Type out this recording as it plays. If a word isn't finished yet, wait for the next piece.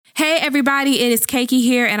everybody, it is KayKi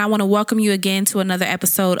here, and I want to welcome you again to another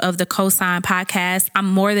episode of the KOSIGN podcast. I'm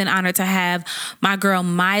more than honored to have my girl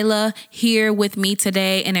Mylah here with me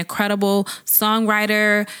today, an incredible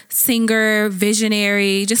songwriter, singer,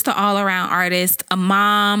 visionary, just an all-around artist, a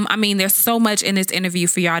mom. I mean, there's so much in this interview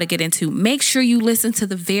for y'all to get into. Make sure you listen to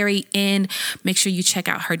the very end. Make sure you check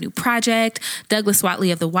out her new project. Douglas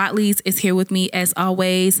Watley of the Watleys is here with me as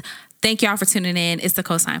always. Thank y'all for tuning in. It's the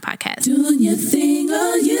KOSIGN podcast. Doing your thing,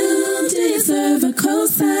 oh, you deserve a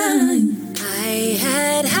cosign. I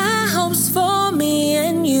had high hopes for me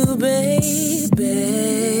and you,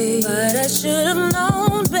 baby, but I should have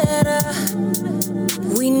known better.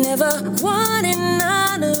 We never wanted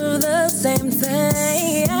none of the same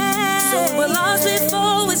thing. So we're lost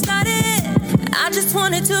before we started. I just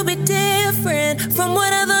wanted to be different from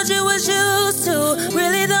what I thought you was used to.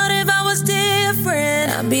 Really thought if I was different,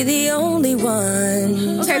 I'd be the only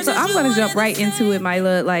one. Okay, so I'm going to jump right into it,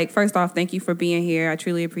 Mylah. Like, first off, thank you for being here. I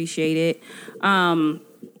truly appreciate it.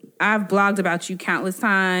 I've blogged about you countless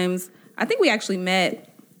times. I think we actually met.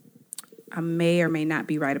 I may or may not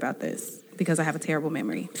be right about this because I have a terrible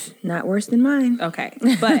memory. Not worse than mine. Okay,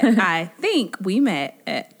 but I think we met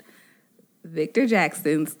at Victor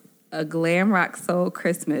Jackson's A Glam Rock Soul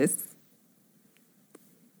Christmas.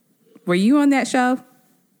 Were you on that show?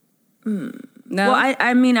 No. Well,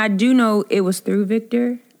 I mean, I do know it was through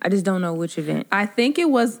Victor. I just don't know which event. I think it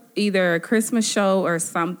was either a Christmas show or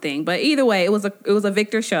something. But either way, it was a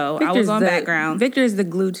Victor show. I was on background. Victor is the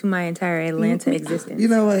glue to my entire Atlanta existence. You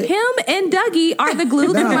know what? Him and Dougie are the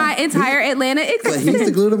glue to my entire Atlanta existence. He's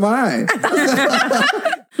the glue to mine.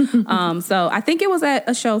 So I think it was at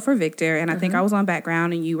a show for Victor, and I think I was on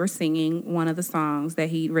background, and you were singing one of the songs that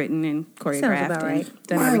he'd written and choreographed. Sounds about right.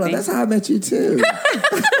 Mylah, that's how I met you too.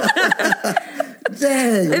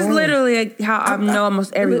 Dang, it's literally like how I know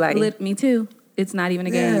almost everybody. Me too. It's not even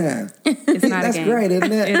a game. Yeah. It's not a game. That's great,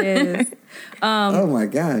 isn't it? It is. Oh my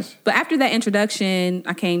gosh. But after that introduction,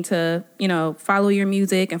 I came to, follow your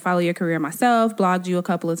music and follow your career myself, blogged you a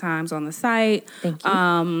couple of times on the site. Thank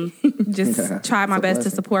you. Just tried my best to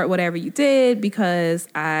support whatever you did because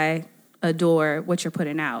I adore what you're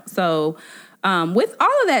putting out. So with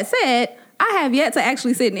all of that said, I have yet to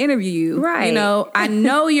actually sit and interview you. Right. I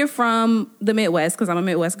know you're from the Midwest because I'm a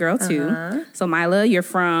Midwest girl too. So Mylah, you're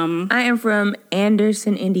from? I am from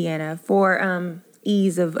Anderson, Indiana. For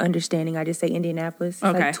ease of understanding, I just say Indianapolis.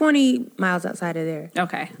 Okay. Like 20 miles outside of there.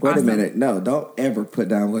 Okay. Wait awesome. a minute. No, don't ever put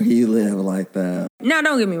down where you live like that. No,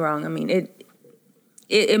 don't get me wrong. I mean,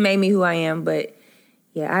 it made me who I am, but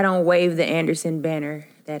yeah, I don't wave the Anderson banner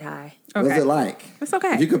that high. Okay. What's it like? It's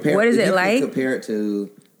okay. If you compare, what is it like? Compare it to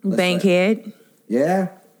Bankhead. Yeah,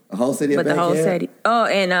 a whole city of Bankhead. Bankhead. The whole city. Oh,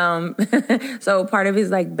 and so part of it is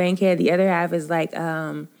like Bankhead. The other half is like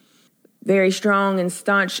very strong and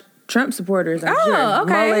staunch Trump supporters. I'm sure.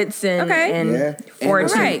 Okay. Mullets and Yeah.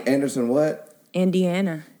 Fortune. Right. Anderson what?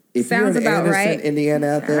 Indiana. If Sounds you're in about Anderson, right. Indiana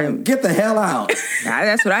out there, get the hell out.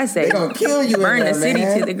 That's what I say. They're going to kill you Burn in there, the city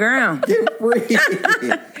man. to the ground. Get free.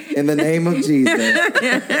 In the name of Jesus. But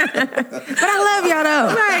I love y'all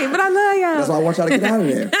though. Right, but I love y'all. That's why I want y'all to get out of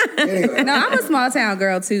there. Anyway. No, I'm a small town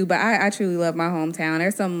girl too, but I truly love my hometown.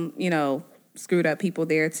 There's some, screwed up people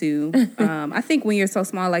there too. I think when you're so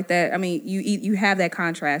small like that, I mean, you have that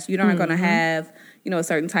contrast. You aren't going to have, a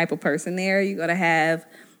certain type of person there. You're going to have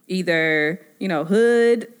either,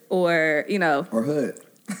 hood or, Or hood.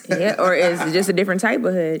 Yeah, or is it just a different type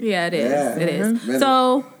of hood? Yeah, it is. Yeah. It is.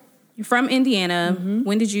 So you're from Indiana.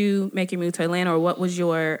 When did you make your move to Atlanta, or what was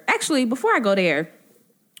your... Actually, before I go there,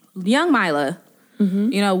 young Mylah,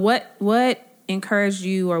 what encouraged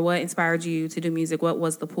you or what inspired you to do music? What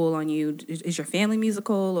was the pull on you? Is your family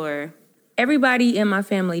musical or... Everybody in my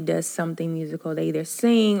family does something musical. They either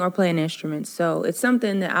sing or play an instrument. So it's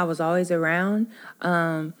something that I was always around.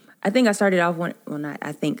 I think I started off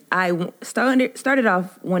started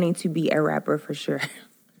off wanting to be a rapper for sure.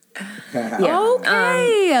 Yeah.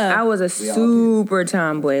 Okay. I was a super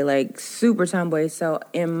tomboy. So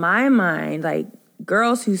in my mind, like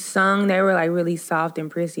girls who sung, they were like really soft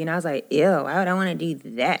and prissy, and I was like, ew, why would I want to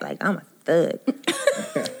do that? Like I'm a thug.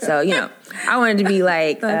 So I wanted to be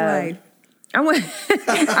like. I wanted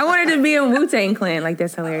to be in Wu-Tang Clan. Like,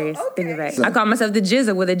 that's hilarious. Think of that. I call myself the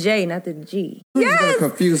Jizza with a J, not the G. Yes. Going to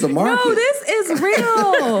confuse the market. No, this is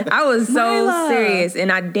real. I was so Mylah. serious,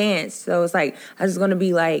 and I danced. So it's like I was going to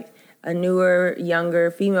be like a newer,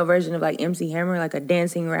 younger, female version of like MC Hammer, like a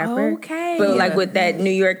dancing rapper. Okay. But like with that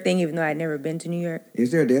New York thing, even though I'd never been to New York.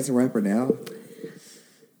 Is there a dancing rapper now?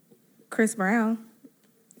 Chris Brown.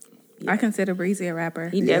 Yeah. I consider Breezy a rapper.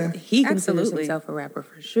 He considers himself a rapper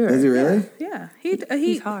for sure. Is he really? Yeah. He's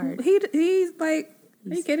hard. He's like,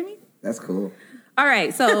 are you kidding me? That's cool. All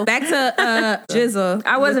right, so back to Jizzle.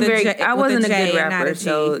 I wasn't a good rapper, G.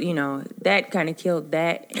 so that kind of killed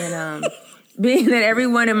that. And being that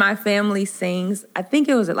everyone in my family sings, I think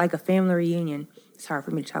it was at like a family reunion. It's hard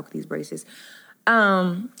for me to talk with these braces.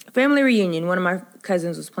 Family reunion. One of my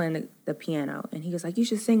cousins was playing the piano, and he was like, "You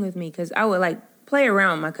should sing with me," because I would like play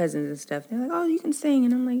around with my cousins and stuff. They're like, "Oh, you can sing,"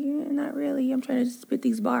 and I'm like, "Yeah, not really. I'm trying to spit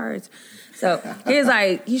these bars." So he was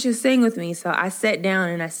like, "You should sing with me." So I sat down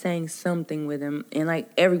and I sang something with him, and like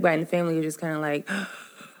everybody in the family was just kind of like,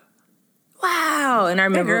 "Wow!" And I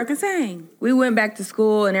remember that girl can sing. We went back to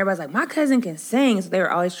school, and everybody's like, "My cousin can sing," so they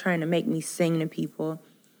were always trying to make me sing to people,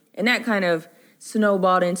 and that kind of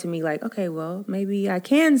snowballed into me like, okay, well, maybe I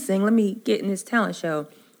can sing. Let me get in this talent show.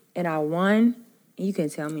 And I won. And you couldn't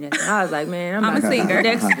tell me nothing. I was like, man, I'm a singer.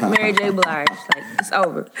 Next Mary J. Blige. Like, it's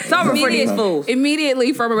over. It's over for these fools.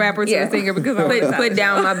 Immediately from a rapper to a singer because I put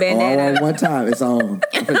down my bandana. One time, it's on.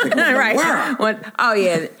 Right. Wow. Oh,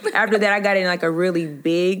 yeah. After that, I got in like a really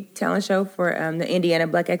big talent show for the Indiana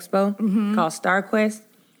Black Expo called Star Quest.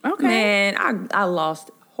 Okay. Man, I lost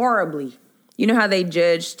horribly. You know how they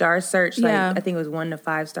judge Star Search? Like, I think it was 1 to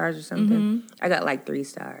 5 stars or something. I got like 3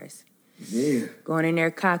 stars. Yeah. Going in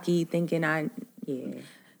there cocky, thinking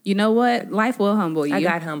You know what? Life will humble you. I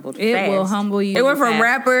got humbled It fast. will humble you. It went from fast.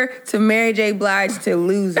 rapper to Mary J. Blige to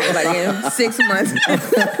loser like in 6 months.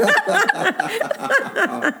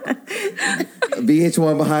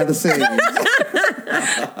 VH1 behind the scenes.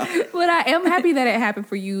 But I am happy that it happened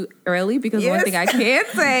for you early because one thing I can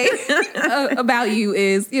say about you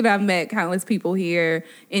is, I've met countless people here,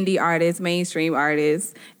 indie artists, mainstream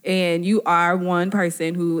artists, and you are one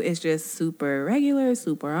person who is just super regular,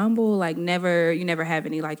 super humble, like you never have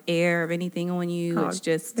any like air of anything on you. It's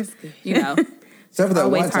just, Except for that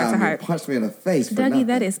always one heart to time heart. you punched me in the face for Dougie, nothing.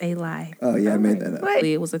 that is a lie. Oh, yeah, I made that up.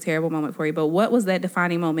 It was a terrible moment for you. But what was that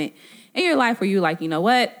defining moment in your life where you like, you know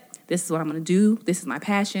what? This is what I'm going to do. This is my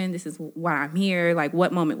passion. This is why I'm here. Like,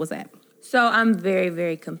 what moment was that? So I'm very,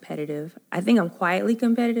 very competitive. I think I'm quietly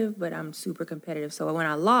competitive, but I'm super competitive. So when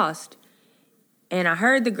I lost, and I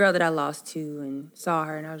heard the girl that I lost to and saw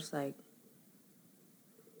her, and I was just like,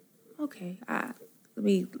 okay, let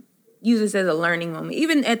me use this as a learning moment.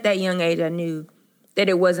 Even at that young age, I knew that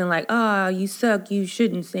it wasn't like, oh, you suck, you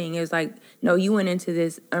shouldn't sing. It was like, no, you went into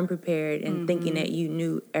this unprepared and thinking that you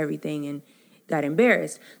knew everything and got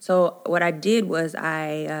embarrassed. So what I did was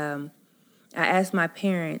I asked my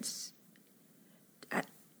parents.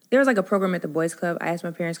 There was like a program at the Boys Club. I asked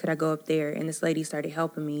my parents, could I go up there? And this lady started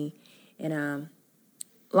helping me. And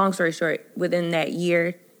long story short, within that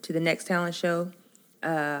year to the next talent show,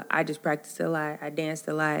 I just practiced a lot. I danced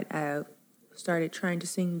a lot. I started trying to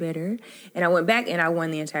sing better. And I went back and I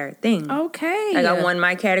won the entire thing. Okay. Like I won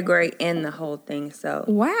my category and the whole thing. So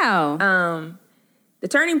wow. The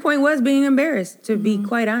turning point was being embarrassed, to be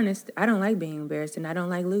quite honest. I don't like being embarrassed and I don't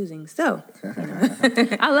like losing. So,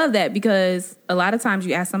 I love that because a lot of times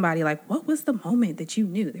you ask somebody like, what was the moment that you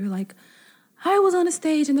knew? They were like, I was on a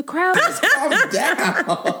stage in the crowd. Calm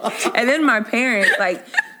down. And then my parents, like,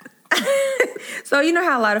 so you know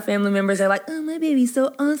how a lot of family members are like, oh, my baby's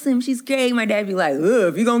so awesome, she's great. My dad be like,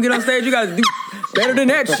 if you're gonna get on stage, you gotta do better than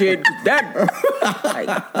that shit.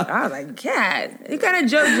 I was like, God, you kind of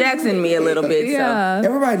Joe Jackson me a little bit. Yeah. So.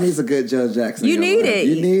 Everybody needs a good Joe Jackson. You need it.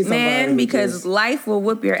 You need somebody man, because just... life will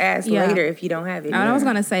whoop your ass later if you don't have it. I was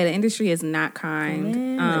gonna say the industry is not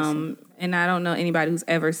kind. And I don't know anybody who's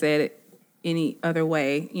ever said it any other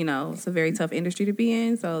way. It's a very tough industry to be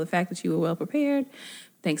in. So the fact that you were well prepared,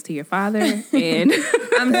 thanks to your father, and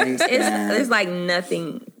it's like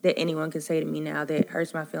nothing that anyone can say to me now that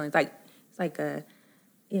hurts my feelings. Like it's like a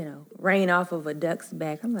rain off of a duck's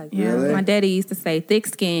back. I'm like, really? My daddy used to say, "Thick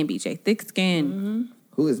skin, BJ, thick skin."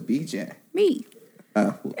 Who is BJ? Me.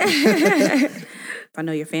 Oh. I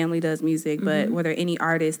know your family does music, but were there any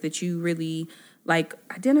artists that you really like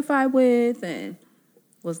identify with and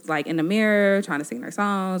was like in the mirror trying to sing their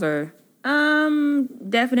songs or?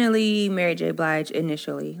 Definitely Mary J. Blige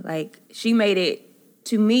initially. Like she made it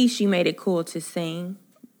cool to sing.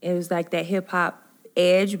 It was like that hip hop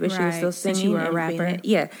edge, but she was still singing. Since you were a rapper.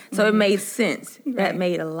 Yeah. So it made sense. That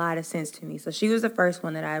made a lot of sense to me. So she was the first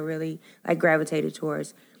one that I really like gravitated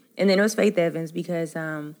towards. And then it was Faith Evans because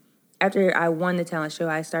after I won the talent show,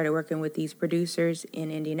 I started working with these producers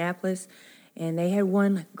in Indianapolis. And they had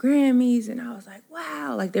won like Grammys, and I was like,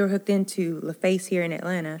 wow. Like they were hooked into LaFace here in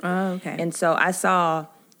Atlanta. Oh, okay. And so I saw,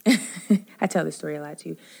 I tell this story a lot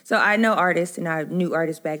too. So I know artists, and I knew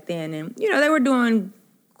artists back then. And, they were doing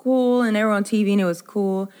cool, and they were on TV, and it was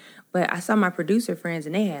cool. But I saw my producer friends,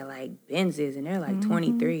 and they had like Benzes, and they're like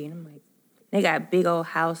 23. And I'm like, They got big old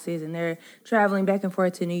houses, and they're traveling back and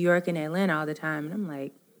forth to New York and Atlanta all the time. And I'm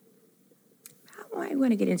like, how am I going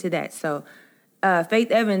to get into that? So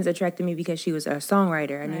Faith Evans attracted me because she was a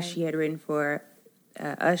songwriter. I knew she had written for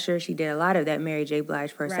Usher. She did a lot of that Mary J.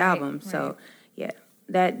 Blige first album. So, yeah,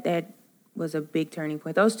 that was a big turning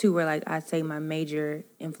point. Those two were, like, I'd say my major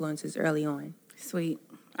influences early on. Sweet.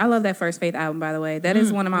 I love that first Faith album, by the way. That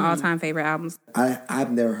is one of my all-time favorite albums.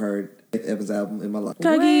 I've never heard Faith Evans' album in my life.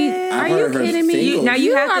 Dougie, are you kidding me?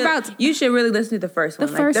 You should really listen to the first one.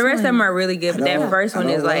 The rest of them are really good, but that first one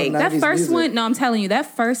is like... That first one, no, I'm telling you, that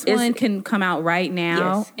first one can come out right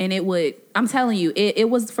now, and it would... I'm telling you, it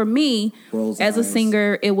was, for me, as a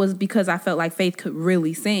singer, it was because I felt like Faith could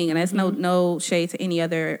really sing, and that's no shade to any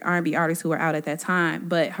other R&B artists who were out at that time,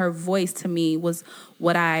 but her voice, to me, was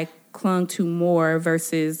what I clung to more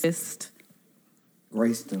versus just...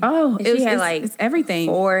 Graced him. Oh, she had it's everything.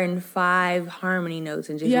 4 and 5 harmony notes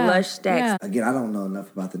and just lush stacks. Yeah. Again, I don't know enough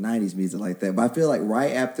about the 90s music like that, but I feel like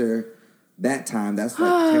right after that time, that's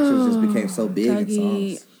like textures just became so big in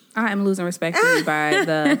songs. I am losing respect for you by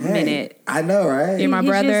the minute. I know, right? You're my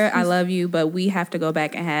brother. I love you, but we have to go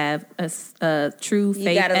back and have a true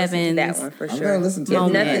Faith Evans. Listen to that one for sure. I'm gonna listen to it.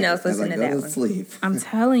 If nothing else, listen to that one. Sleep. I'm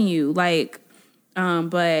telling you, like,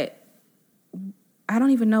 but I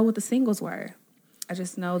don't even know what the singles were. I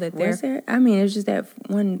just know that they're... I mean, it was just that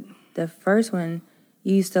one, the first one,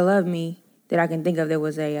 You Used to Love Me, that I can think of. There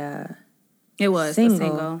was a It was a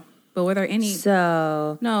single. But were there any...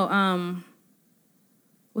 So... No,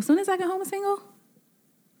 was Soon As I Get Home a single?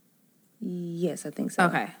 Yes, I think so.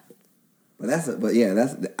 Okay. But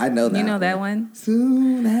I know that. You know that one?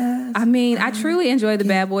 Soon as... I mean, I truly enjoyed the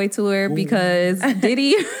Bad Boy Tour because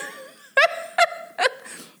Diddy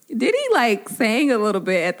like sang a little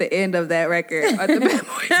bit at the end of that record at the Bad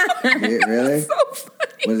Boy Tour. Yeah, really? So funny.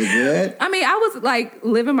 Was it good? I mean, I was like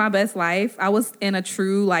living my best life. I was in a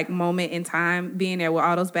true like moment in time being there with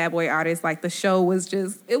all those bad boy artists. Like the show was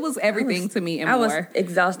it was everything to me and more. I was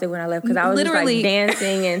exhausted when I left because I was literally just, like,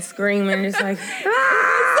 dancing and screaming. Just like,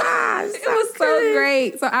 it was so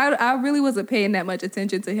great. So I really wasn't paying that much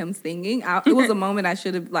attention to him singing. It was a moment I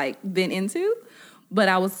should have like been into, but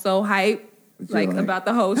I was so hyped about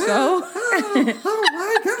the whole show. Oh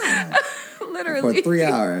my God. Literally. For 3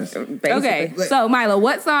 hours. Basically. Okay, so Mylah,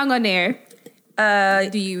 what song on there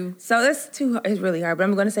do you... So it's really hard, but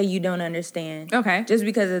I'm going to say You Don't Understand. Okay. Just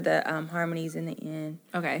because of the harmonies in the end.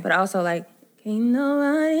 Okay. But also like, Can't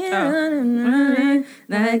nobody run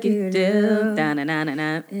like you do.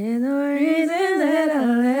 Da-na-na-na-na. There's no reason that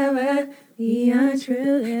I'll ever be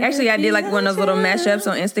untrue. Actually, I did like one of those little mashups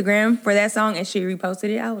on Instagram for that song, and she reposted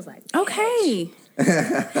it. I was like, okay.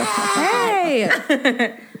 Hey.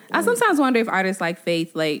 I sometimes wonder if artists like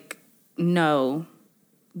Faith like know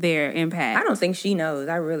their impact. I don't think she knows.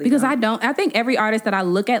 I really because don't. I think every artist that I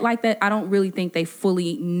look at like that, I don't really think they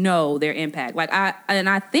fully know their impact. Like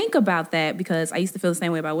I think about that because I used to feel the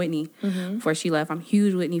same way about Whitney before she left. I'm a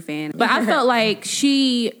huge Whitney fan, but I felt like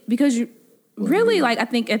really, like, I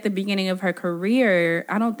think at the beginning of her career,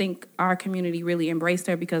 I don't think our community really embraced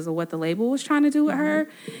her because of what the label was trying to do with her.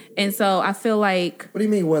 And so I feel like... What do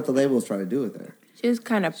you mean what the label was trying to do with her? She was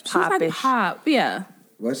kind of popish. Like pop, yeah.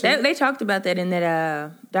 They talked about that in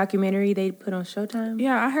that documentary they put on Showtime.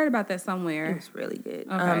 Yeah, I heard about that somewhere. It was really good.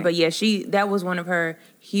 Okay. But yeah, that was one of her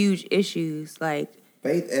huge issues. Like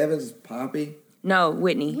Faith Evans, Poppy? No,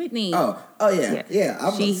 Whitney. Oh yeah.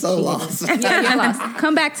 I'm so lost. Yeah, you're lost.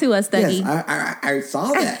 Come back to us, Dougie. Yes, I saw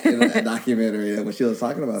that in that documentary when she was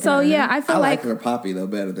talking about that. So yeah, I feel like her Poppy though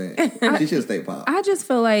better than she should stay Pop. I just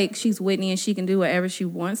feel like she's Whitney and she can do whatever she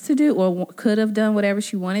wants to do or could have done whatever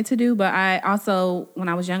she wanted to do. But I also, when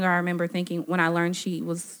I was younger, I remember thinking when I learned she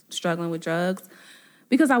was struggling with drugs,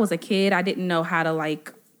 because I was a kid, I didn't know how to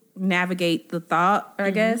like navigate the thought, I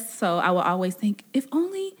guess. So I would always think, if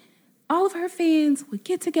only all of her fans would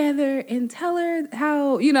get together and tell her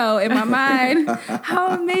how, in my mind, how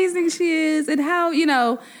amazing she is and how,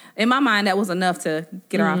 in my mind, that was enough to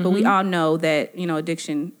get her off. But we all know that,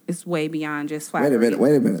 addiction is way beyond just flat. Wait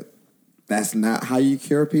a minute. That's not how you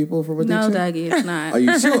cure people from addiction? No, Dougie, it's not. Are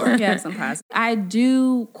you sure? Yes, I'm positive. I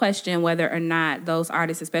do question whether or not those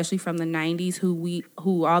artists, especially from the 90s,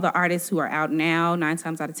 who all the artists who are out now, 9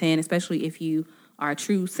 times out of 10, especially if you are a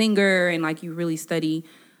true singer and like you really study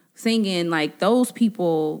singing, like those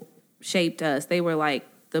people shaped us. They were like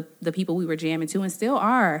the people we were jamming to and still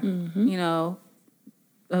are,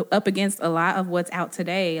 up against a lot of what's out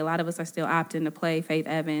today. A lot of us are still opting to play Faith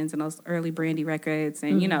Evans and those early Brandy records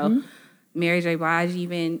and, Mary J. Blige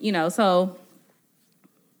even, so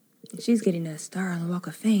She's getting a star on the Walk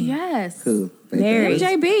of Fame. Yes. Who? Mary.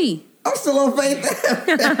 JB. I'm still on Faith.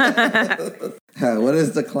 What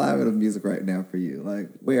is the climate of music right now for you? Like,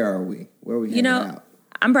 where are we? Where are we hanging out?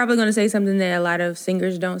 I'm probably going to say something that a lot of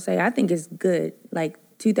singers don't say. I think it's good. Like,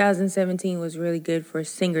 2017 was really good for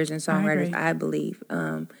singers and songwriters, I believe.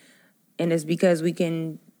 And it's because we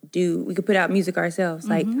could put out music ourselves.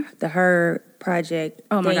 Like, the Her Project,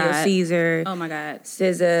 Daniel Caesar. Oh, my God.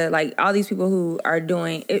 SZA, like, all these people who are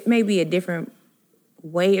doing, it may be a different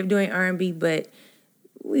way of doing R&B, but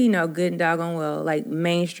we know good and doggone well, like,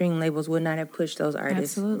 mainstream labels would not have pushed those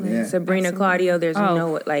artists. Absolutely. Yeah. Sabrina Claudio, there's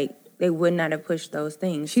they would not have pushed those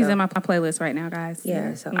things. She's in my playlist right now, guys.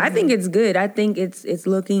 Yeah, so I think it's good. I think it's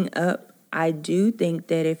looking up. I do think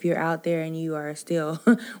that if you're out there and you are still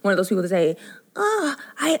one of those people that say,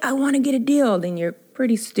 I want to get a deal, then you're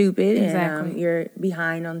pretty stupid. Exactly. And you're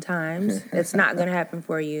behind on times. It's not going to happen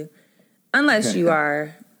for you. Unless you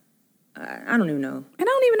are, I don't even know. I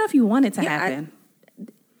don't even know if you want it to happen.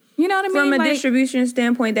 You know what I mean? From a distribution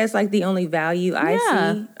standpoint, that's like the only value I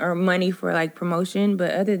see, or money for like promotion.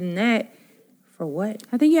 But other than that, for what?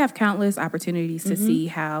 I think you have countless opportunities to see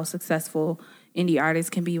how successful indie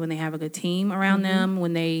artists can be when they have a good team around them,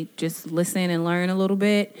 when they just listen and learn a little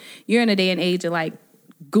bit. You're in a day and age of like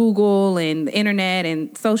Google and the internet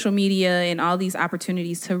and social media and all these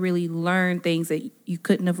opportunities to really learn things that you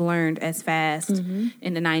couldn't have learned as fast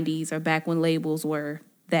in the 90s or back when labels were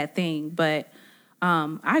that thing. But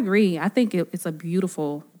I agree. I think it's a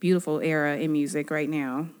beautiful, beautiful era in music right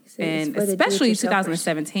now. And especially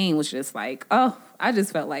 2017 was just like, I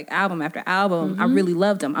just felt like album after album. I really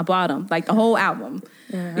loved them. I bought them, like the whole album,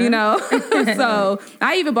 you know? So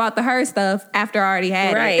I even bought the Her stuff after I already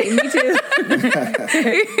had it. Right, me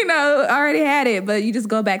too. You know, I already had it, but you just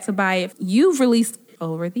go back to buy it. You've released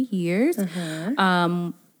over the years.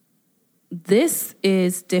 This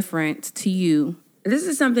is different to you. This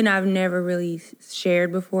is something I've never really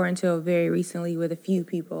shared before until very recently with a few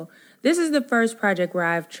people. This is the first project where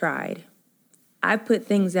I've tried. I put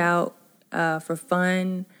things out for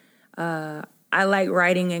fun. I like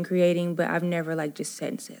writing and creating, but I've never like just sat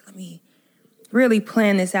and said, let me really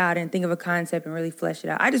plan this out and think of a concept and really flesh it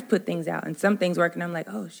out. I just put things out, and some things work, and I'm like,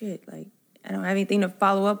 oh shit, like I don't have anything to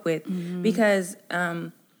follow up with because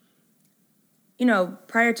you know,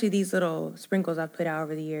 prior to these little sprinkles I've put out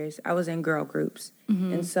over the years, I was in girl groups.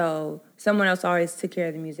 And so someone else always took care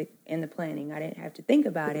of the music and the planning. I didn't have to think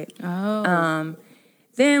about it.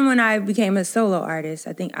 Then when I became a solo artist,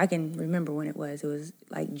 I think I can remember when it was. It was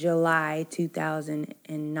like July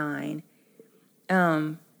 2009.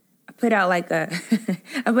 I put out like I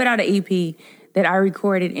put out an EP that I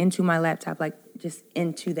recorded into my laptop, like just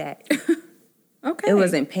into that. Okay. It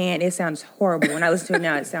wasn't panned. It sounds horrible. When I listen to it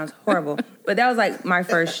now, it sounds horrible. But that was like my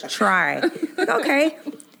first try. Like, okay,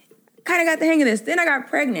 kind of got the hang of this. Then I got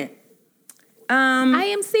pregnant.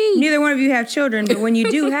 IMC. Neither one of you have children, but when you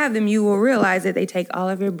do have them, you will realize that they take all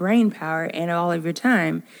of your brain power and all of your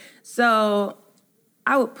time. So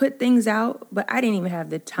I would put things out, but I didn't even have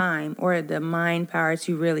the time or the mind power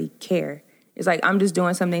to really care. It's like I'm just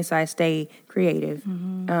doing something so I stay creative.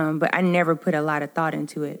 But I never put a lot of thought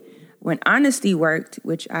into it. When Honesty worked,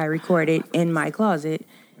 which I recorded in my closet,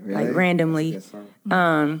 like randomly,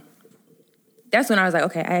 that's when I was like,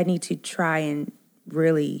 okay, I need to try and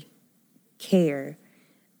really care.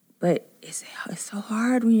 But it's so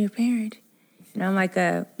hard when you're a parent. And I'm like,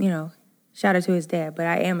 shout out to his dad, but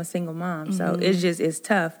I am a single mom. So it's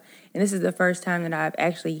tough. And this is the first time that I've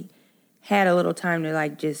actually had a little time to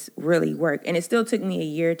like just really work. And it still took me a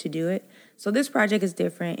year to do it. So this project is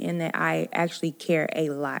different in that I actually care a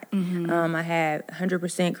lot. I had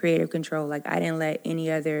 100% creative control. Like I didn't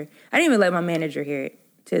even let my manager hear it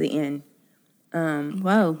to the end.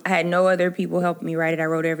 Whoa. I had no other people help me write it. I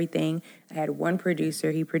wrote everything. I had one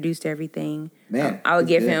producer. He produced everything. Man, I would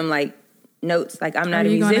give him like notes. Like I'm not a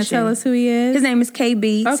musician. Are you going to tell us who he is? His name is K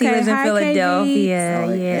Beats. Okay, he lives in hi, Philadelphia.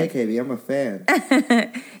 Hey, KB, I'm a fan.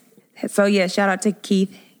 So yeah, shout out to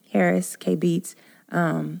Keith Harris, K Beats.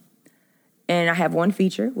 And I have one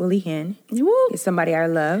feature, Willie Hen. It's somebody I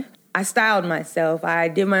love. I styled myself. I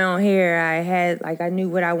did my own hair. I knew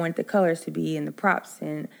what I wanted the colors to be and the props.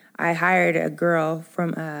 And I hired a girl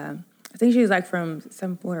from, I think she was like from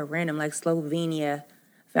somewhere random, like Slovenia.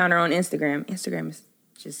 Found her on Instagram. Instagram is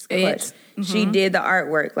just clutch. She did the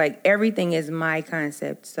artwork. Like everything is my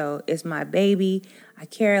concept. So it's my baby. I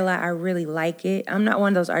care a lot. I really like it. I'm not one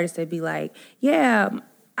of those artists that be like, yeah,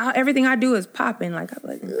 everything I do is popping. Like, I'm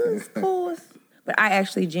like, it's cool. But I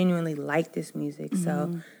actually genuinely like this music.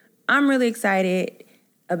 So I'm really excited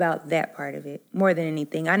about that part of it more than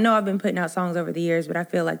anything. I know I've been putting out songs over the years, but I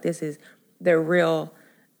feel like this is the real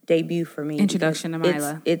debut for me. Introduction to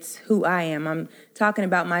Mylah. It's who I am. I'm talking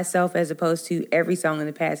about myself as opposed to every song in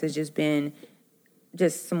the past has just been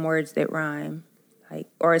just some words that rhyme, like,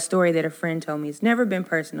 or a story that a friend told me. It's never been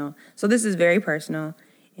personal. So this is very personal.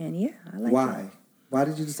 And yeah, I like it. Why? Why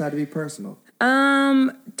did you decide to be personal?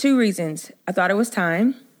 2 reasons. I thought it was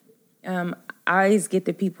time. I always get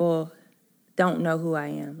that people don't know who I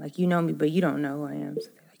am. Like, you know me, but you don't know who I am. So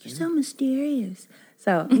they're like, you're so mysterious.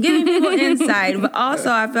 So I'm giving people insight, but also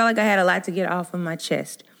I felt like I had a lot to get off of my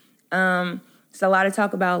chest. It's a lot of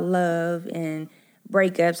talk about love and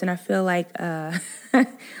breakups, and I feel like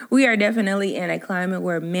we are definitely in a climate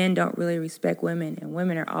where men don't really respect women, and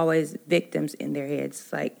women are always victims in their heads.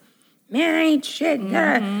 It's like, man, I ain't shit.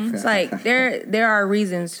 Mm-hmm. It's like there are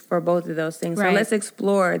reasons for both of those things. Right. So let's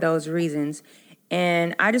explore those reasons.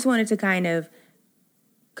 And I just wanted to kind of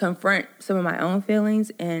confront some of my own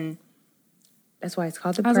feelings, and that's why it's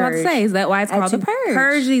called the Purge. I was about to say, is that why it's called the Purge?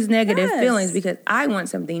 Purge these negative feelings, because I want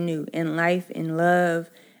something new in life, in love.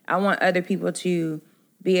 I want other people to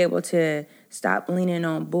be able to stop leaning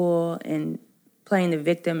on bull and playing the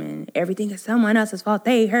victim and everything is someone else's fault.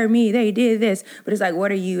 They hurt me. They did this. But it's like,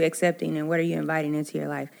 what are you accepting and what are you inviting into your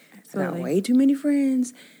life? Absolutely. I got way too many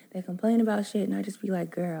friends that complain about shit, and I just be like,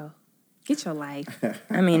 girl, get your life.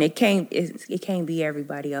 I mean, it can't be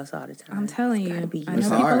everybody else all the time. I'm telling you. I know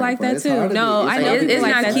people like that too. No, I know people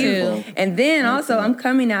like that too. And then also, I'm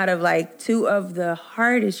coming out of like 2 of the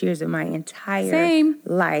hardest years of my entire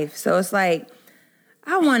life. So it's like,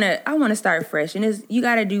 I wanna start fresh, and you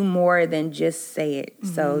got to do more than just say it.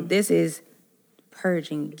 Mm-hmm. So this is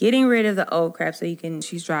purging, getting rid of the old crap, so you can.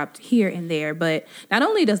 She's dropped here and there, but not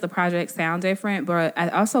only does the project sound different, but I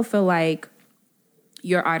also feel like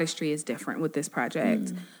your artistry is different with this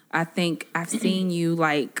project. I think I've seen you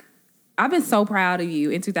like. I've been so proud of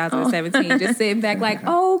you in 2017, just sitting back like,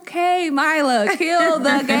 okay, Mylah, kill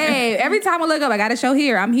the game. Every time I look up, I got a show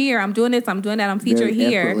here. I'm doing this, I'm doing that, I'm featured very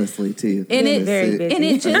here. Effortlessly too. And it's very busy. And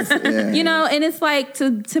it just, you know, and it's like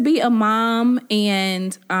to be a mom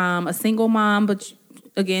and a single mom, but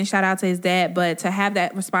again, shout out to his dad, but to have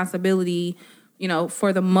that responsibility, you know,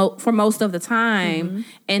 for most of the time,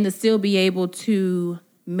 and to still be able to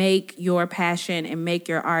make your passion and make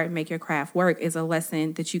your art, make your craft work is a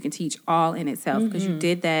lesson that you can teach all in itself, because you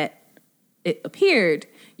did that. It appeared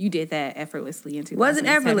you did that effortlessly in 2017. Wasn't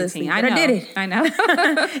effortlessly, but I did it. I know.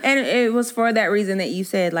 And it was for that reason that you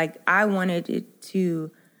said, like, I wanted it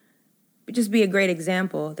to just be a great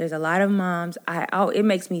example. There's a lot of moms. It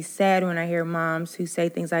makes me sad when I hear moms who say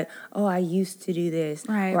things like, oh, I used to do this.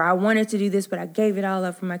 Right. Or I wanted to do this, but I gave it all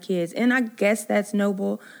up for my kids. And I guess that's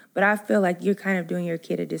noble, but I feel like you're kind of doing your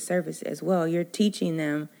kid a disservice as well. You're teaching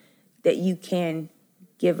them that you can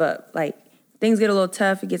give up. Like, things get a little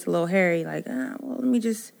tough, it gets a little hairy. Like, well, let me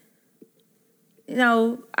just... You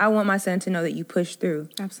know, I want my son to know that you push through.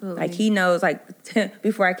 Absolutely. Like, he knows, like,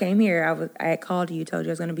 before I came here, I had called you, told you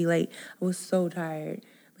I was going to be late. I was so tired.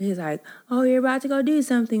 But he's like, oh, you're about to go do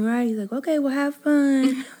something, right? He's like, okay, well, have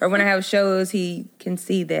fun. Or when I have shows, he can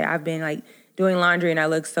see that I've been, like, doing laundry and I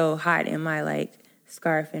look so hot in my, like,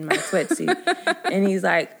 scarf and my sweatsuit. And he's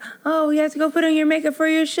like, oh, you have to go put on your makeup for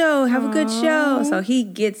your show. Have a good show. So he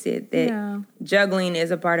gets it that juggling is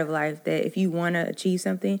a part of life, that if you want to achieve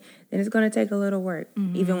something, then it's going to take a little work,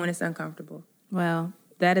 even when it's uncomfortable. Well,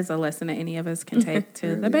 that is a lesson that any of us can take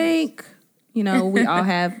to the bank. You know, we all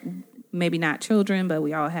have, maybe not children, but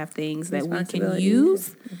we all have things that we can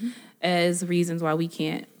use as reasons why we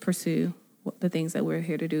can't pursue the things that we're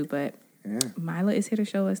here to do. But Mylah is here to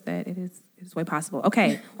show us that it is way possible.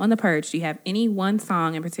 Okay, on the Purge, do you have any one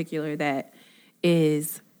song in particular that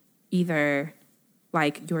is either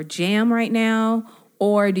like your jam right now,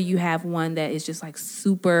 or do you have one that is just like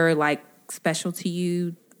super like special to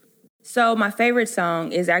you? So my favorite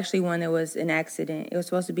song is actually one that was an accident. It was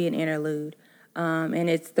supposed to be an interlude, and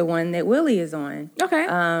it's the one that Willie is on. Okay.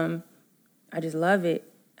 I just love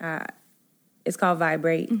it. It's called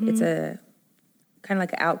Vibrate. It's a kind of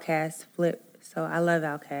like an Outkast flip. So I love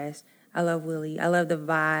Outkast. I love Willie. I love the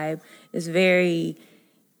vibe. It's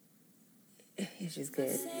just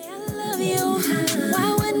good. I love you.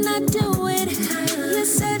 Why wouldn't I do it? You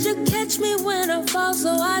said you'd catch me when I fall, so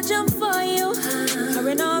I jump for you.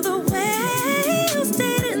 Hurrying all the way, you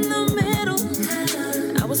stayed in the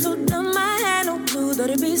middle. I was so dumb, I had no clue that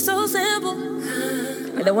it'd be so simple.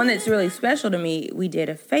 The one that's really special to me, we did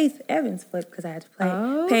a Faith Evans flip because I had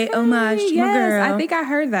to pay homage to my girl. I think I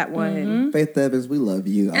heard that one. Faith Evans, we love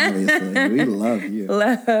you, obviously. We love you.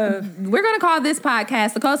 Love. We're going to call this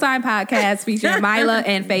podcast the KOSIGN Podcast featuring Mylah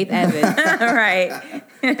and Faith Evans. Right.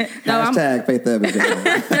 Hashtag Faith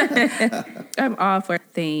Evans. I'm all for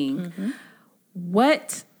thing.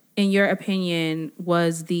 What in your opinion,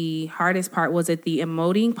 was the hardest part? Was it the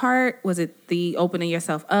emoting part? Was it the opening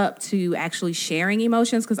yourself up to actually sharing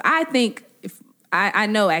emotions? Because I think, I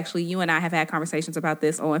know actually you and I have had conversations about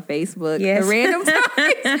this on Facebook yes. at random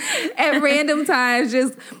times. At random times,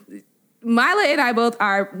 just Mylah and I both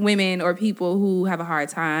are women or people who have a hard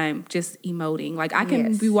time just emoting. Like I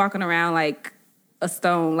can be walking around like a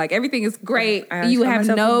stone, like everything is great. You have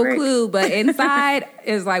no clue, but inside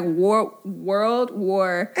is like World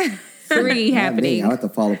War III happening. I like to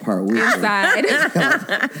fall apart inside.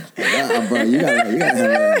 Bro, you gotta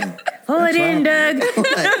have pull it in, Doug.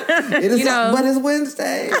 It is, but it's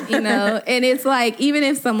Wednesday. And it's like, even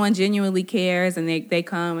if someone genuinely cares and they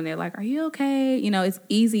come and they're like, are you okay? It's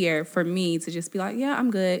easier for me to just be like, yeah,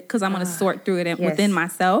 I'm good, because I'm going to sort through it within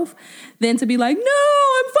myself than to be like, no,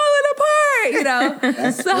 I'm falling apart,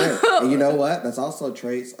 That's good. And you know what? That's also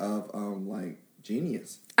traits of like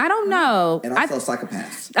genius. I don't know. And also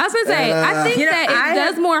psychopaths. I was going to say, I think that it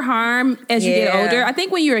does more harm as you get older. I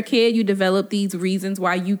think when you're a kid, you develop these reasons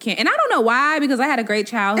why you can't. And I don't know why, because I had a great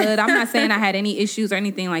childhood. I'm not saying I had any issues or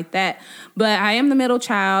anything like that. But I am the middle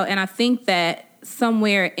child. And I think that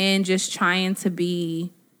somewhere in just trying to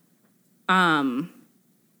be... I'm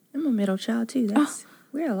a middle child, too.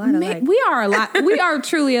 We're a lot alike. We are a lot. We are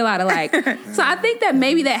truly a lot alike. So I think that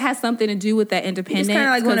maybe that has something to do with that independence. It's kind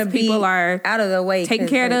of like when people are out of the way, taking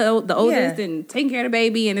care of the oldest and taking care of the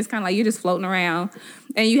baby, and it's kind of like you're just floating around,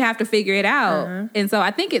 and you have to figure it out. And so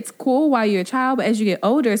I think it's cool while you're a child, but as you get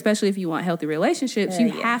older, especially if you want healthy relationships, you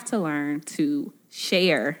have to learn to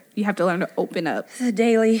share. You have to learn to open up. It's a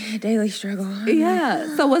daily struggle.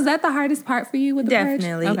 Yeah. So was that the hardest part for you with the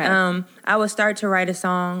Definitely. Purge? Okay. I would start to write a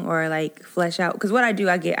song or like flesh out, because what I do,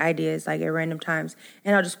 I get ideas like at random times,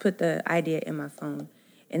 and I'll just put the idea in my phone.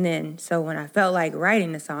 And then, so when I felt like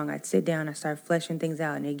writing the song, I'd sit down, I start fleshing things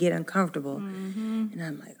out, and it get uncomfortable. And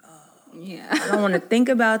I'm like, I don't want to think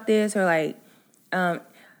about this, or like, and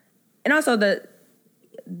also the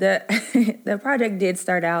project did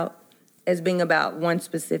start out as being about one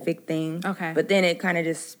specific thing. Okay. But then it kind of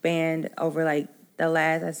just spanned over like the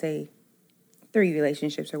last, I say, 3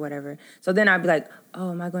 relationships or whatever. So then I'd be like,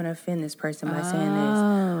 oh, am I going to offend this person by saying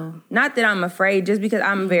this? Not that I'm afraid, just because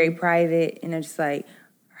I'm very private, and I'm just like,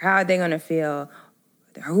 how are they going to feel?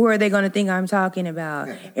 Who are they going to think I'm talking about?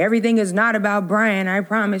 Everything is not about Brian, I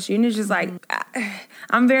promise you. And it's just like,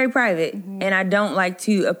 I'm very private, and I don't like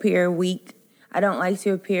to appear weak. I don't like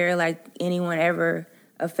to appear like anyone ever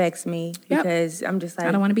affects me, because I'm just like,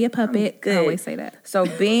 I don't want to be a puppet. I always say that. So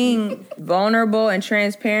being vulnerable and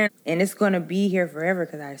transparent, and it's going to be here forever,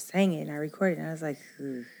 because I sang it and I recorded it, and I was like,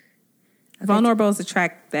 okay. Vulnerable is a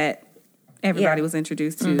track that everybody was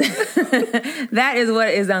introduced to. That is what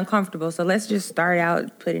is uncomfortable. So let's just start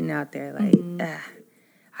out putting it out there. Like,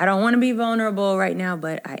 I don't want to be vulnerable right now,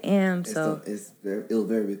 but I am. It's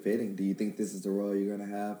very befitting. Do you think this is the role you're going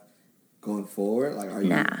to have going forward? Like, are you?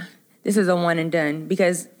 Nah. This is a one and done,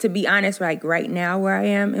 because to be honest, like right now where I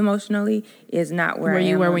am emotionally is not where I am.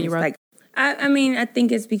 You were when you were like. I mean, I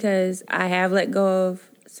think it's because I have let go of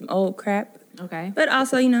some old crap. Okay. But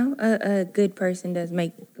also, a good person does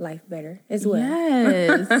make life better as well.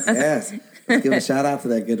 Yes. Yes. Let's give a shout out to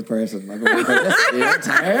that good person. We're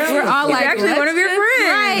all like, actually one of your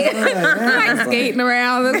friends. Right. Like skating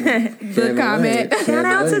around. Good comment. Shout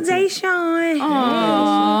out to Deshaun.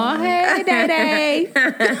 Aw, hey, Day.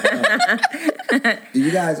 Do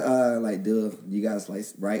you guys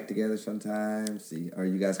write together sometimes? Are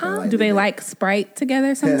you guys kind of do they like Sprite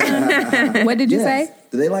together sometimes? What did you say?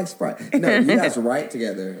 Do they like Sprite? No, you guys write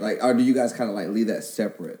together, or do you guys kind of like leave that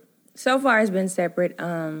separate? So far, it's been separate.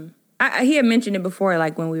 He had mentioned it before,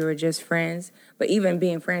 like when we were just friends. But even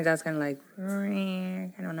being friends, I was kind of like,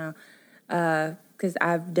 I don't know, because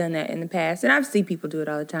I've done that in the past, and I've seen people do it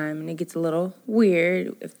all the time, and it gets a little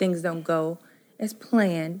weird if things don't go as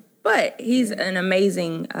planned. But he's an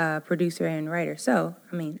amazing producer and writer, so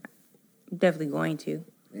I mean, I'm definitely going to.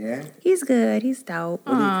 Yeah, he's good. He's dope.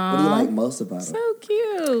 What do you like most about him? So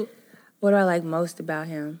cute. What do I like most about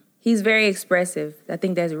him? He's very expressive. I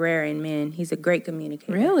think that's rare in men. He's a great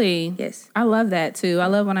communicator. Really? Yes. I love that, too. I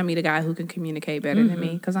love when I meet a guy who can communicate better than me,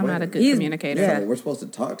 because I'm not a good communicator. Yeah. So we're supposed to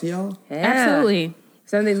talk to y'all? Yeah. Absolutely.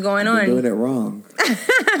 Something's going on. You're doing it wrong.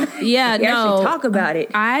 Yeah, no. Talk about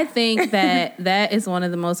it. I think that is one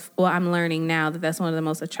of the most, I'm learning now that's one of the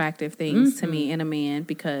most attractive things to me in a man,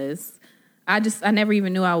 because I never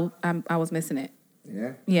even knew I was missing it.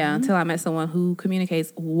 Yeah. Yeah, until I met someone who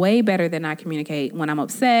communicates way better than I communicate. When I'm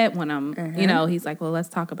upset, when I'm, he's like, well, let's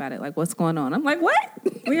talk about it. Like, what's going on? I'm like, what?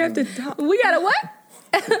 We have to talk. We got to what?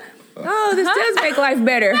 Oh, this does make life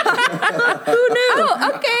better. Who knew?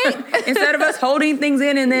 Oh, okay. Instead of us holding things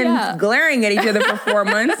in and then glaring at each other for 4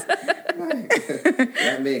 months.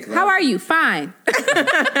 How are you? Fine.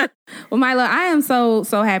 Well, Mylah, I am so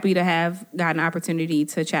happy to have gotten an opportunity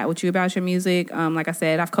to chat with you about your music. Like I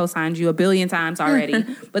said, I've co-signed you a billion times already,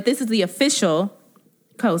 but this is the official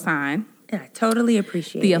co-sign. I totally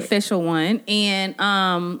appreciate the it. official one. And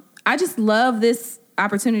I just love this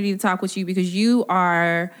opportunity to talk with you because you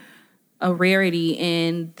are a rarity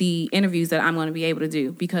in the interviews that I'm going to be able to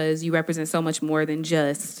do because you represent so much more than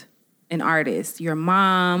just an artist. You're a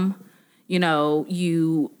mom,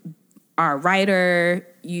 you are a writer,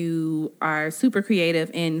 you are super creative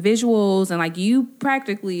in visuals, and like you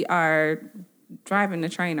practically are driving the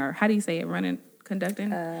train, or how do you say it, conducting?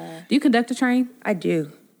 Do you conduct a train? I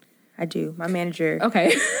do. My manager.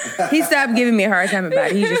 Okay. He stopped giving me a hard time about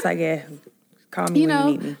it. He's just like, yeah, call me when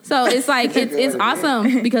you need me. So it's like, it's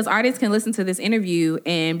awesome because artists can listen to this interview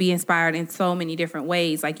and be inspired in so many different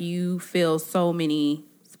ways. Like you fill so many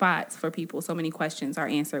spots for people. So many questions are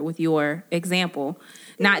answered with your example.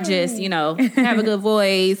 Not just, have a good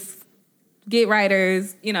voice, get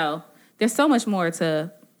writers, there's so much more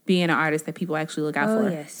to being an artist that people actually look out for.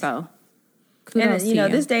 Yes. So kudos and, to you.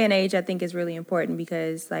 this day and age, I think is really important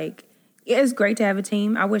because, like, it's great to have a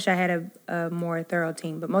team. I wish I had a more thorough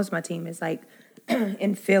team, but most of my team is, like,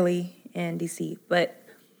 in Philly and D.C. But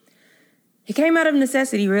it came out of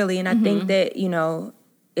necessity, really, and I think that,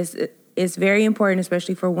 it's very important,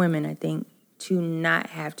 especially for women, I think, to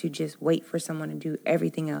not have to just wait for someone to do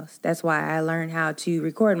everything else. That's why I learned how to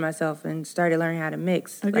record myself and started learning how to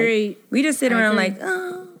mix. Agreed. Like, we just sit around like,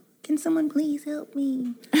 oh, can someone please help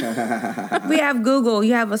me? We have Google.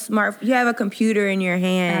 You have a computer in your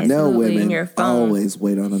hand. No women in your phone. always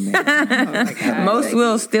wait on a man. Most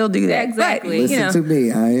will still do that. Exactly. But, Listen to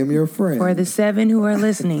me. I am your friend. for the 7 who are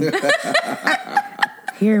listening,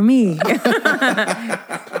 hear me.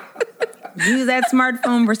 Use that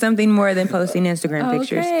smartphone for something more than posting Instagram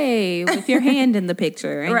pictures. Okay, with your hand in the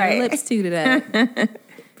picture and Right. your lips tooted up.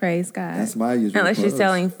 Praise God. That's my usual Unless you're approach.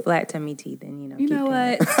 selling flat tummy tea, then You keep know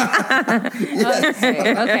doing what?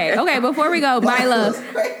 Okay. Before we go, Mylah.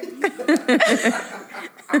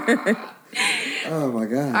 Oh my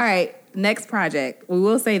God. All right, next project. We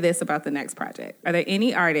will say this about the next project. Are there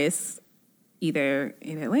any artists, either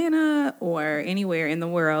in Atlanta or anywhere in the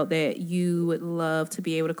world, that you would love to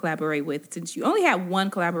be able to collaborate with? Since you only had one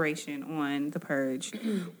collaboration on The Purge,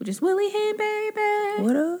 which is Willie Hen, baby.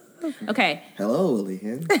 What up? Okay. Hello, Willie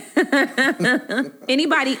Hen.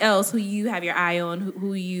 Anybody else who you have your eye on,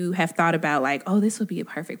 who you have thought about, like, oh, this would be a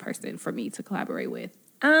perfect person for me to collaborate with?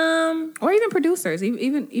 Or even producers,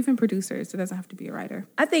 even producers. It doesn't have to be a writer.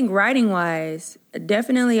 I think writing wise,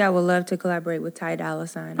 definitely I would love to collaborate with Ty Dolla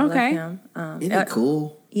 $ign. I Okay. love him. Isn't it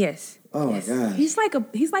cool? Yes. Oh yes. my God.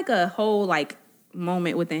 He's like a whole like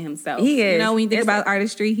moment within himself. He is. When you think It's about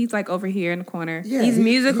artistry, he's like over here in the corner. Yeah, He's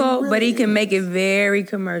musical, really but he can is. make it very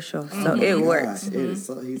commercial. So it works. It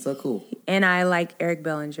is he's so cool. And I like Eric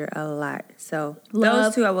Bellinger a lot. So Love.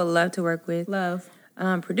 those two I would love to work with. Love.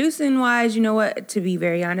 Producing wise, you know what? To be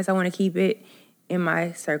very honest, I want to keep it in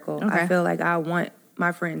my circle. Okay. I feel like I want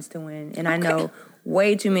my friends to win. And I know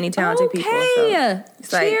way too many talented people. Okay. So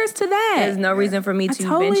it's like, Cheers to that. there's no reason for me I to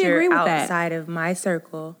totally agree venture with that. outside of my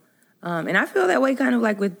circle. And I feel that way kind of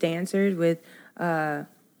like with dancers, with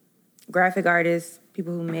graphic artists,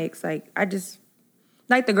 people who mix. Like, I just,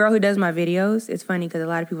 like the girl who does my videos. It's funny because a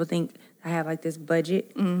lot of people think I have like this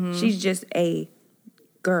budget. She's just a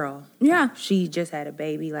girl. Yeah. She just had a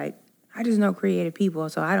baby. Like, I just know creative people,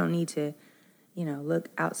 so I don't need to, look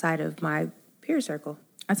outside of my peer circle.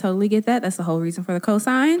 I totally get that. That's the whole reason for the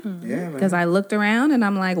cosign. Yeah, man. Because I looked around and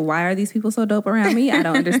I'm like, why are these people so dope around me? I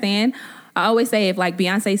don't understand. I always say if like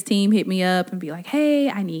Beyonce's team hit me up and be like, hey,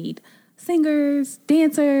 I need singers,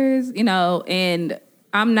 dancers, and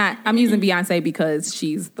I'm using Beyonce because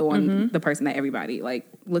she's the one, the person that everybody like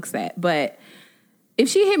looks at. But if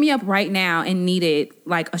she hit me up right now and needed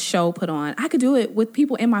like a show put on, I could do it with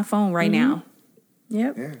people in my phone right now.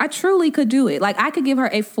 Yep. Yeah. I truly could do it. Like, I could give her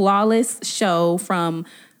a flawless show from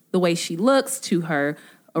the way she looks to her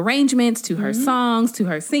arrangements, to her songs, to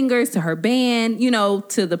her singers, to her band,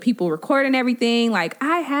 to the people recording everything. Like,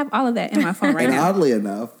 I have all of that in my phone right And now. oddly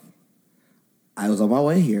enough, I was on my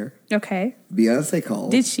way here. Okay. Beyonce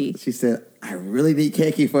called. Did she? She said, I really need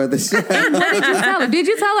KayKi for the show. And what did you tell her? Did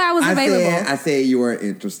you tell her I was available? I said you weren't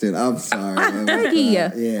interested. I'm sorry. KayKi.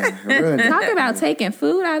 Yeah, I ruined it. Talk about taking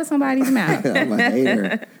food out of somebody's mouth. I'm a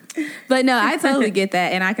hater. But no, I totally get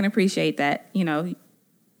that. And I can appreciate that,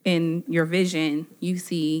 in your vision, you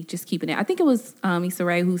see just keeping it. I think it was Issa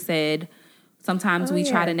Rae who said sometimes we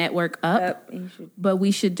try to network up, but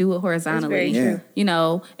we should do it horizontally. That's very true. You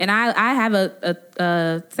know, and I have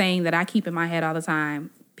a saying that I keep in my head all the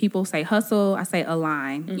time. People say hustle, I say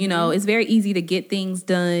align. You know, it's very easy to get things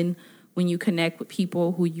done when you connect with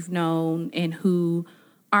people who you've known and who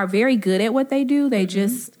are very good at what they do. They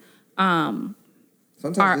just are on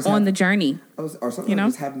the journey. Or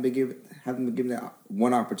sometimes just haven't been given that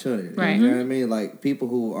one opportunity. Right. You know what I mean? Like people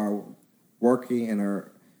who are working and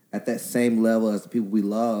are at that same level as the people we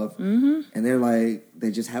love, and they're like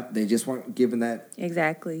they just weren't given that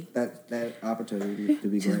that opportunity to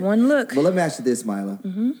be just great. one look. But let me ask you this,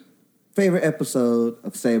 Mylah. Favorite episode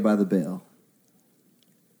of Saved by the Bell?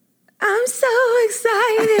 I'm so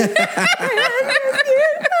excited.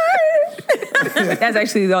 That's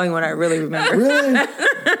actually the only one I really remember. Really?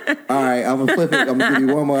 All right, I'm gonna flip it. I'm gonna give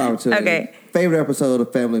you one more opportunity. Okay. Favorite episode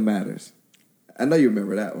of Family Matters? I know you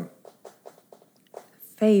remember that one.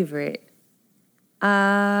 Favorite.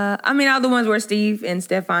 I mean, all the ones where Steve and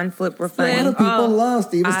Stefan Flip were funny. A lot of people love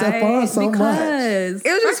Steve and Stefan so much. Because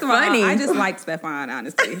it was just funny. I just like Stefan,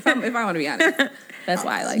 honestly. If I want to be honest, that's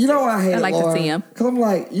why I like. You know what I hate? I like Lauren? to see him. Cause I'm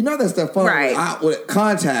like, you know that Stefan Right. out with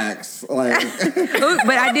contacts, like.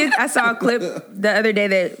 But I saw a clip the other day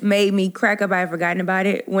that made me crack up. I had forgotten about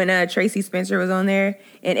it when Tracy Spencer was on there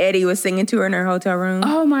and Eddie was singing to her in her hotel room.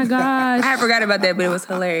 Oh my gosh. I had forgot about that, but it was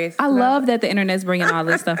hilarious. I love that the internet's bringing all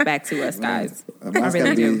this stuff back to us, guys. Mine's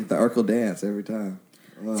gotta be the Urkel dance every time.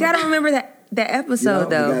 See, I don't remember that episode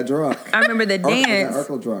though. You got drunk. I remember the dance.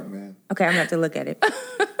 Urkel drunk, man. Okay, I'm gonna have to look at it.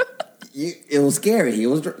 It was scary. He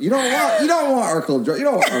was. You don't want Urkel drunk. You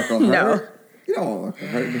don't want Urkel hurt. No. You don't want Urkel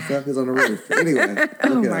hurting himself. He's on the roof. Anyway.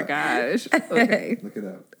 Oh my gosh. Okay. Look it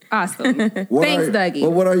up. Awesome. Thanks, Dougie.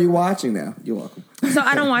 Well, what are you watching now? You're welcome. So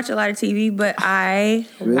I don't watch a lot of TV, but I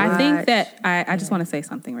think that I just want to say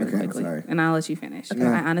something really quickly, sorry. and I'll let you finish.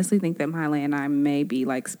 Yeah. I honestly think that Mylah and I may be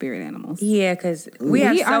like spirit animals. Yeah, because we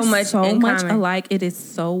have are so much in common. alike. It is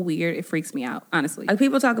so weird. It freaks me out, honestly. Like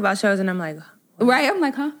people talk about shows, and I'm like, right? I'm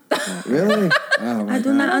like, huh? Really? Oh my I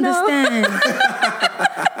do not understand.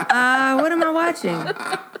 What am I watching?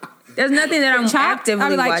 There's nothing that I'm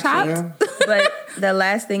actively like watching. Chopped? But the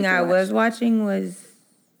last thing I was watching was,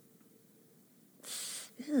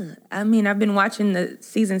 I mean, I've been watching the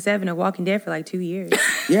season 7 of Walking Dead for like 2 years.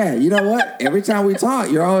 Yeah, you know what? Every time we talk,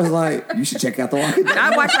 you're always like, you should check out The Walking Dead.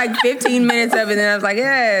 I watched like 15 minutes of it, and I was like,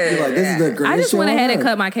 yeah. You're like, this is the greatest I just show went ahead on and earth.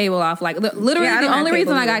 cut my cable off. Like literally, Yeah, I the don't only have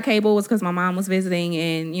reason cable I got either. cable was because my mom was visiting,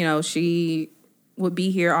 and you know she would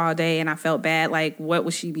be here all day, and I felt bad. Like, what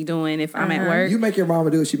would she be doing if I'm at work? You make your mama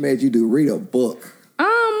do what she made you do. Read a book.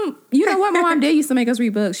 You know what? My mom did used to make us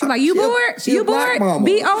read books. She's like, "You bored? she a You black bored? mama.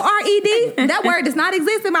 BORED? That word does not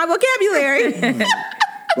exist in my vocabulary.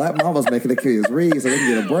 Black mama's making the kids read so they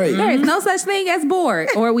can get a break. There is no such thing as bored.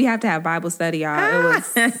 Or we have to have Bible study, y'all.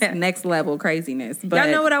 It was next level craziness. But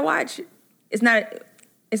Y'all know what I watch? It's not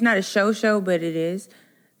a show, but it is.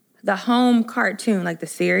 The Home cartoon, like the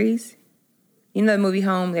series. You know the movie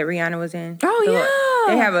Home that Rihanna was in? Oh,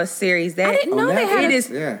 yeah. They have a series that I didn't know they had it a-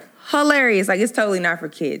 is hilarious. Like, it's totally not for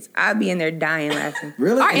kids. I'd be in there dying laughing.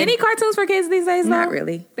 Really? Are any cartoons for kids these days? Not though?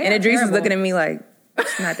 really. They And are Idris is terrible. looking at me like,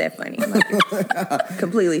 it's not that funny. I'm like,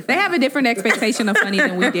 completely They funny. have a different expectation of funny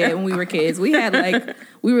than we did when we were kids. We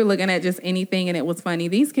were looking at just anything and it was funny.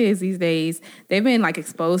 These kids these days, they've been like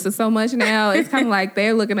exposed to so much now. It's kind of like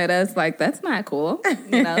they're looking at us like, that's not cool,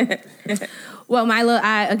 you know? Well, Mylah,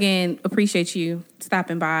 I again appreciate you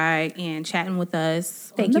stopping by and chatting with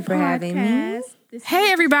us. Thank you for having me.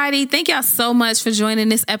 Hey, everybody. Thank y'all so much for joining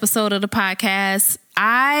this episode of the podcast.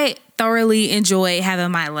 I thoroughly enjoyed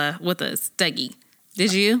having Mylah with us. Dougie,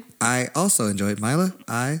 did you? I also enjoyed Mylah.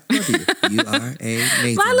 I love you. You are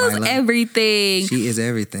amazing, Mylah's Mylah. everything. She is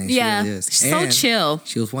everything. She Yeah, really is. she's so And chill.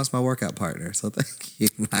 She was once my workout partner, so thank you,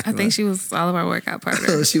 Mylah. I think she was all of our workout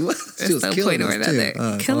partners. she was. She was So killing pointing us right too.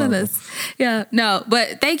 there. Killing horrible. us. Yeah. No,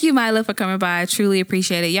 but thank you, Mylah, for coming by. I truly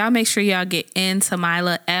appreciate it. Y'all make sure y'all get into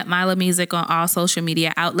Mylah at Mylah Music on all social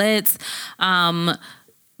media outlets.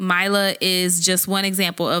 Mylah is just one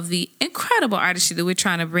example of the incredible artistry that we're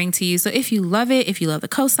trying to bring to you. So if you love it, if you love the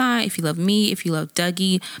KOSIGN, if you love me, if you love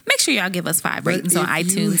Dougie, make sure y'all give us 5 But ratings on if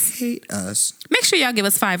iTunes. you hate us, Make sure y'all give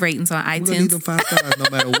us 5 ratings on we're gonna need iTunes. them 5 stars no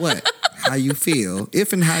matter what. How you feel,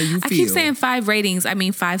 if and how you I feel. keep saying 5 ratings. I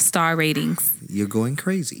mean 5-star ratings. You're going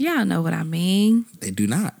crazy. Y'all know what I mean. They do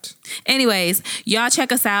not. Anyways, y'all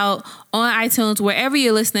check us out on iTunes, wherever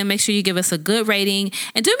you're listening. Make sure you give us a good rating.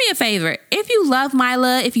 And do me a favor. If you love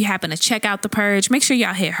Mylah, if you happen to check out The Purge, make sure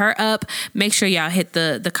y'all hit her up. Make sure y'all hit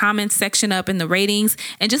the comments section up in the ratings.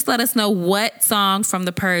 And just let us know what song from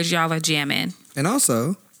The Purge y'all are jamming. And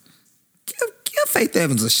also, give Faith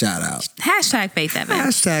Evans a shout out. Hashtag Faith Evans.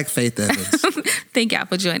 Hashtag Faith Evans. Thank y'all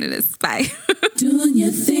for joining us. Bye. Doing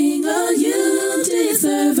your thing, oh, you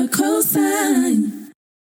deserve a cosign.